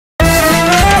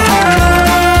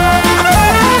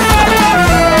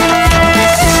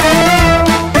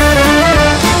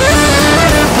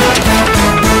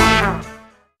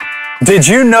Did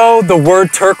you know the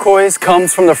word turquoise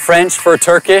comes from the French for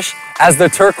Turkish, as the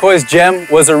turquoise gem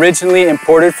was originally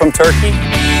imported from Turkey?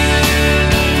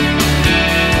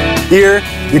 Here,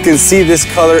 you can see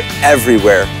this color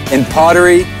everywhere, in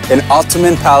pottery, in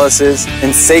Ottoman palaces,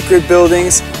 in sacred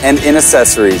buildings, and in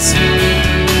accessories.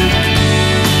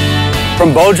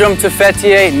 From Bodrum to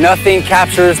Fethiye, nothing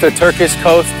captures the Turkish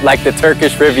coast like the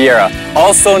Turkish Riviera,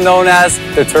 also known as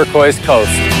the Turquoise Coast.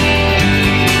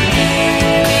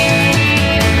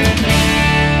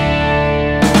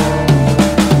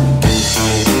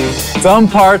 Some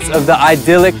parts of the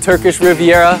idyllic Turkish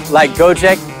Riviera, like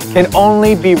Göcek, can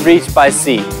only be reached by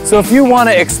sea. So if you want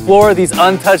to explore these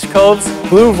untouched coves,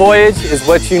 Blue Voyage is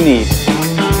what you need.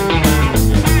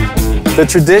 The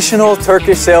traditional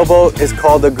Turkish sailboat is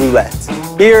called a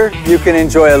gulet. Here, you can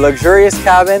enjoy a luxurious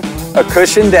cabin, a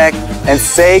cushioned deck, and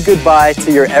say goodbye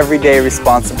to your everyday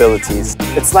responsibilities.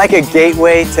 It's like a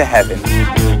gateway to heaven.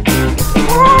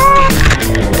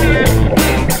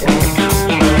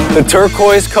 The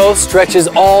Turquoise Coast stretches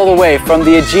all the way from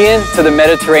the Aegean to the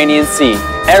Mediterranean Sea.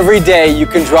 Every day you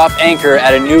can drop anchor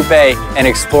at a new bay and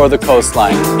explore the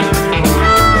coastline.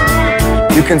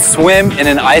 You can swim in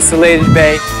an isolated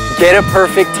bay, get a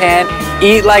perfect tan,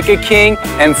 eat like a king,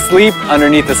 and sleep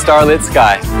underneath a starlit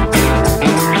sky.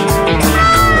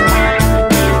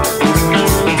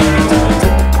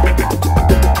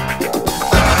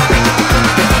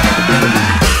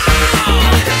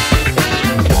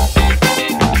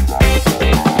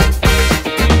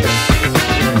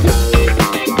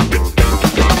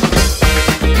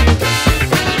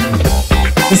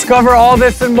 Discover all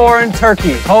this and more in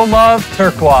Turkey, home of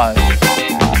turquoise.